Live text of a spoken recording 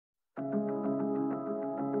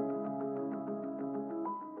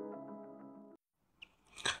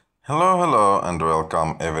Hello and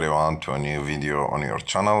welcome everyone to a new video on your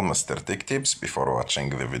channel, Mr. Tech Tips. Before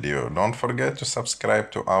watching the video, don't forget to subscribe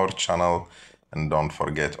to our channel and don't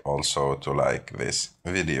forget also to like this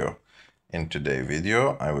video. In today's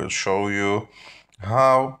video, I will show you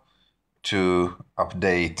how to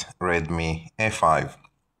update Redmi A5.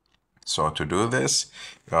 So to do this,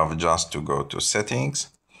 you have just to go to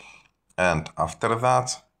settings and after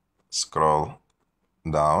that scroll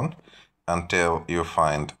down until you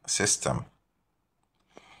find system,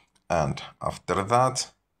 and after that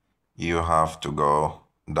you have to go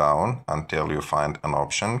down until you find an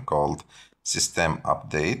option called system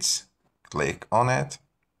updates. Click on it,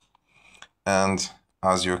 and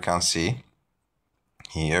as you can see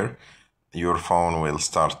here, your phone will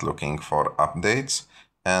start looking for updates,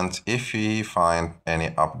 and if you find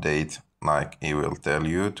any update, like it will tell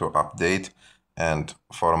you to update. And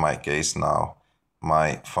for my case now,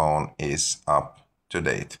 my phone is up to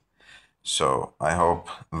date. So I hope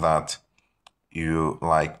that you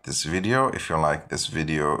like this video. If you like this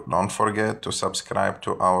video, don't forget to subscribe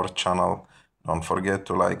to our channel. Don't forget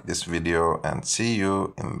to like this video and see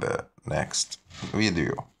you in the next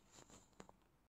video.